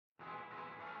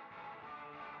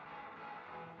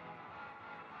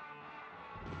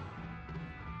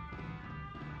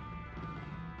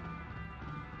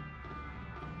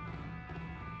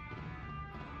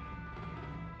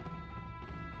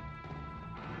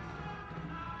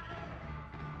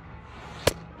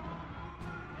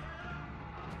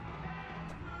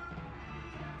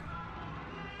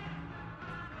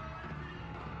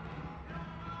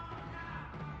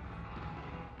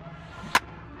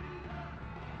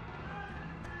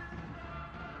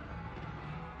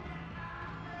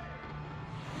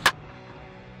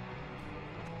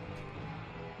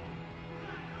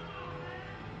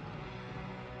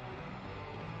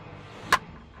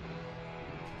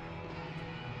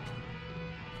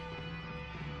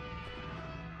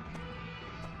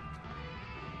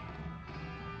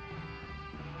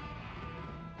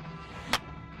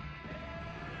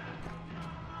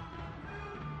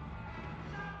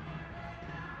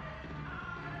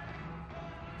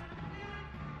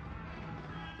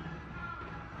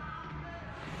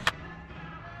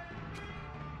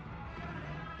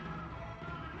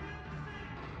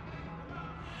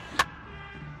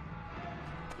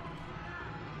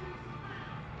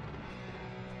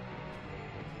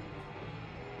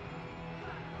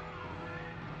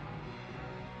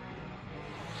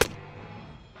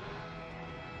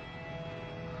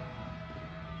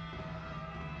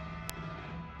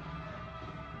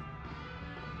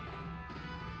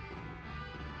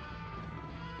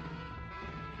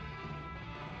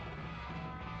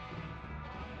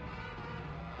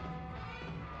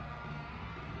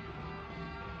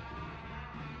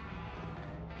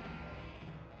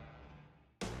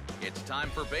It's time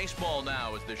for baseball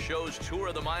now as the show's tour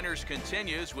of the minors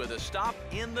continues with a stop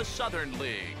in the Southern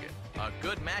League. A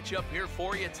good matchup here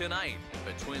for you tonight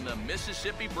between the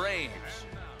Mississippi Braves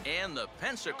and the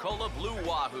Pensacola Blue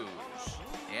Wahoos.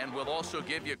 And we'll also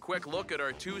give you a quick look at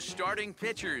our two starting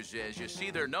pitchers as you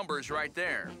see their numbers right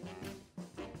there.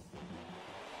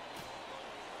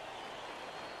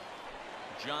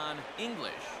 John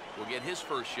English will get his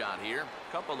first shot here.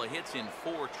 Couple of hits in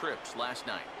 4 trips last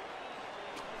night.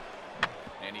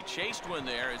 And he chased one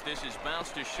there as this is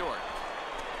bounced to short.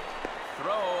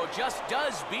 Throw just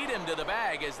does beat him to the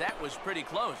bag as that was pretty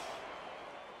close.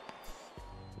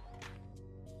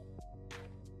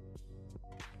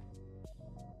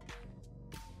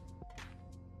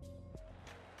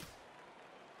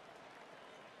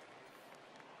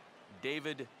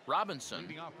 David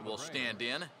Robinson will stand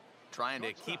in, trying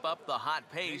to keep up the hot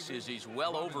pace as he's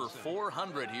well over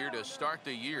 400 here to start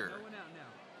the year.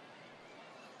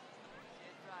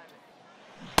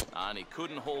 And he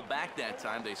couldn't hold back that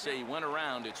time. They say he went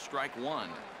around at strike 1.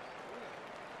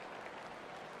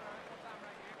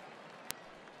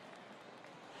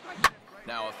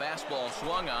 Now a fastball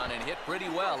swung on and hit pretty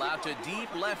well out to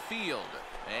deep left field.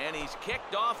 And he's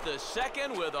kicked off the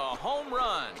second with a home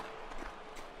run.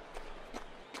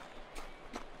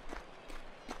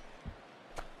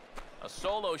 A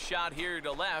solo shot here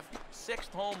to left.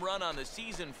 6th home run on the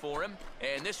season for him.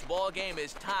 And this ball game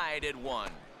is tied at 1.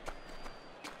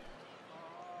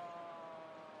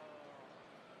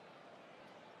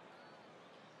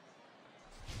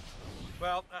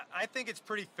 Well, I think it's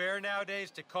pretty fair nowadays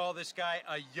to call this guy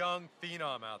a young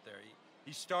phenom out there.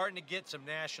 He's starting to get some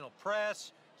national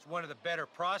press. He's one of the better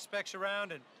prospects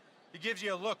around, and he gives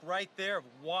you a look right there of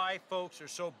why folks are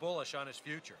so bullish on his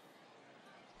future.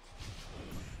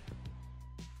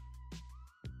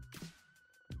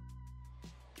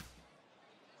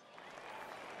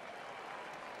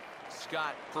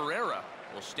 Scott Ferreira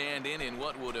will stand in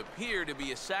what would appear to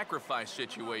be a sacrifice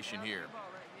situation here.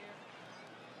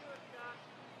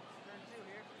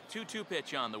 2-2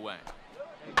 pitch on the way.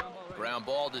 Ground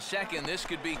ball to second. This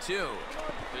could be 2.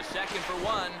 To second for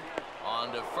 1.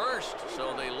 On to first.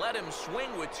 So they let him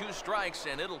swing with 2 strikes,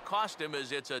 and it'll cost him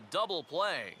as it's a double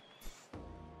play.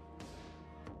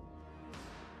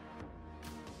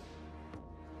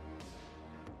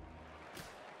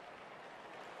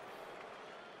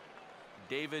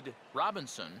 David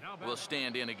Robinson will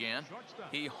stand in again.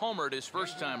 He homered his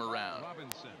first time around.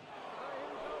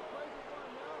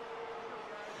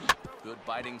 Good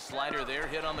biting slider there,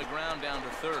 hit on the ground down to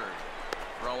third.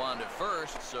 Throw on to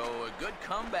first, so a good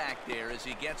comeback there as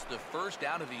he gets the first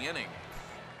out of the inning.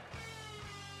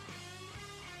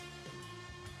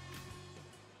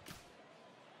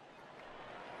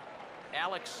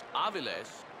 Alex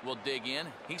Aviles will dig in.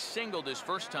 He singled his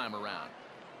first time around.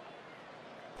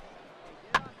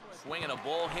 Swinging a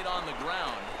ball hit on the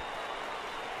ground.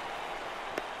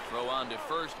 Throw on to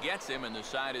first gets him, and the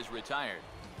side is retired.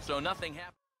 So nothing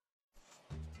happened.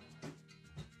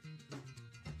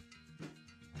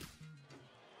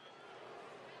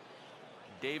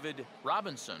 David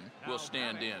Robinson will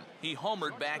stand in. He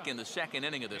homered back in the 2nd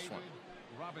inning of this one.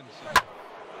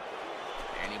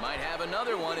 And he might have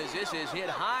another one as this is hit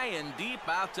high and deep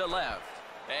out to left.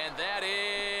 And that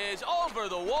is over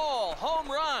the wall.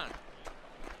 Home run.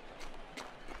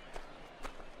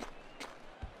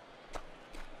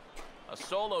 A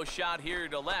solo shot here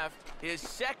to left. His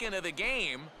 2nd of the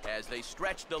game as they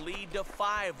stretch the lead to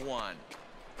 5-1.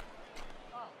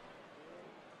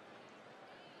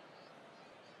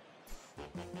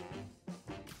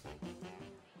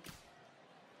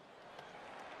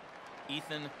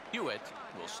 Ethan Hewitt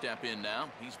will step in now.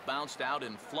 He's bounced out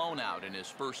and flown out in his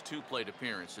first 2 plate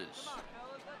appearances.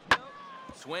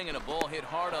 Swing and a ball hit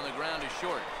hard on the ground to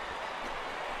short.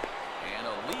 And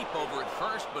a leap over at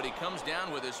first, but he comes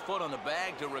down with his foot on the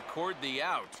bag to record the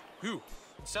out. Whew.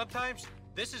 Sometimes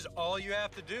this is all you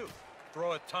have to do.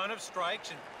 Throw a ton of strikes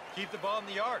and keep the ball in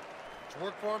the yard. It's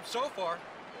worked for him so far.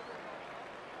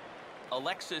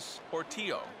 Alexis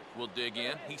Portillo will dig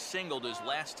in. He singled his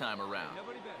last time around.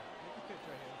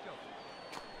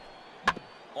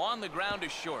 On the ground to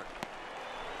short.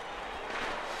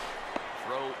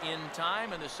 Throw in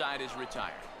time, and the side is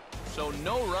retired. So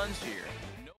no runs here.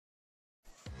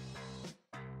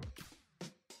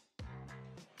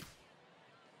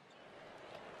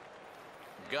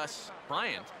 Gus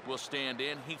Bryant will stand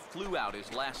in. He flew out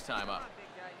his last time up.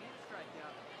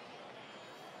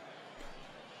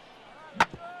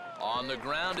 On the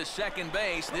ground to second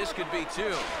base. This could be 2.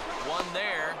 One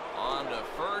there. On to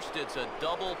first. It's a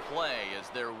double play as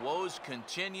their woes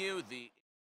continue. The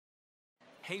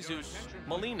Jesus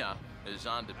Molina is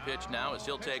on to pitch now as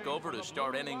he'll take over to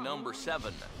start inning number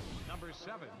 7.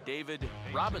 David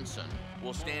Robinson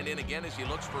will stand in again as he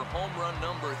looks for home run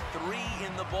number 3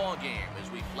 in the ball game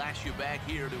as we flash you back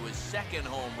here to his 2nd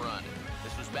home run.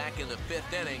 This was back in the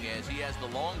 5th inning as he has the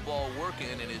long ball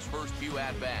working in his first few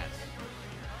at-bats.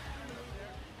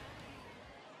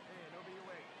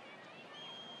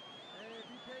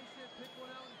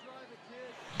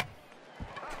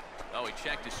 Oh, he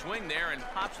checked his swing there and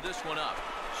pops this one up.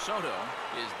 Soto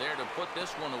is there to put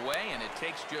this one away, and it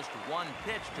takes just 1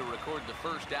 pitch to record the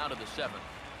first out of the 7th.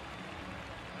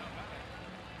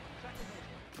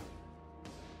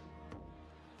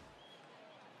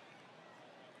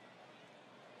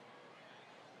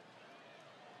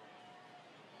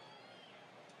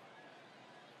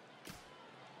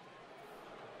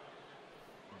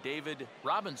 David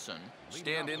Robinson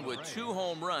stand in with 2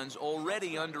 home runs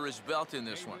already under his belt in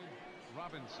this one.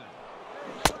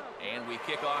 And we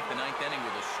kick off the 9th inning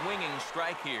with a swinging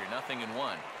strike here,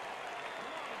 0-1.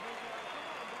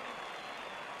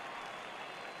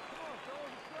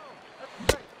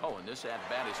 Oh, and this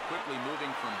at-bat is quickly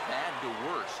moving from bad to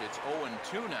worse. It's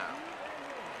 0-2 now.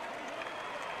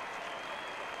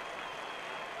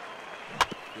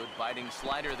 Good biting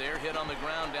slider there, hit on the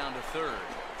ground down to 3rd.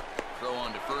 Throw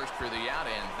on to 1st for the out,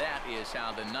 and that is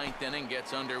how the 9th inning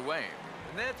gets underway.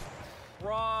 And that's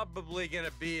probably going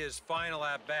to be his final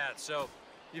at-bat, so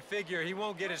you figure he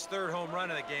won't get his 3rd home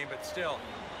run of the game, but still,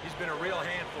 he's been a real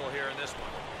handful here in this one.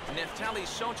 Neftali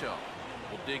Soto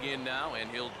will dig in now,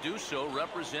 and he'll do so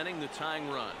representing the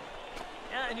tying run.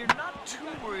 Yeah, and you're not too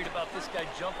worried about this guy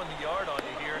jumping the yard on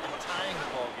you here and tying the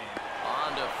ball game.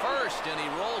 On to 1st, and he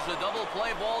rolls a double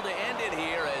play ball to end it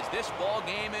here as this ball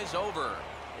game is over.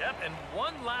 Yep, and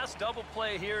one last double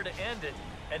play here to end it,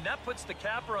 and that puts the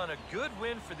capper on a good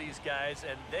win for these guys,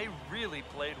 and they really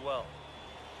played well.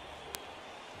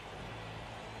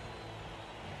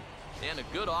 And a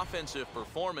good offensive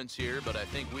performance here, but I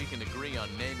think we can agree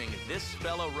on naming this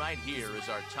fellow right here as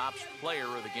our top player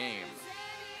of the game.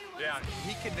 Yeah,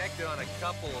 he connected on a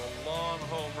couple of long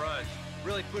home runs,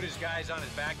 really put his guys on his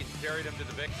back and carried them to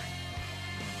the victory.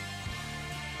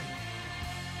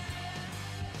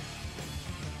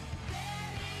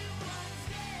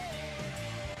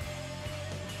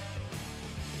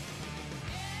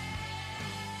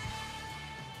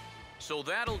 So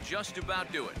that'll just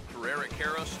about do it. For Eric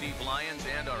Caro, Steve Lyons,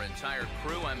 and our entire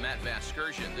crew, I'm Matt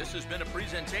Vasgersian. This has been a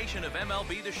presentation of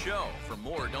MLB The Show. For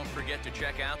more, don't forget to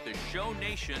check out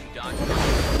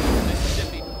theshownation.com.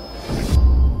 Mississippi.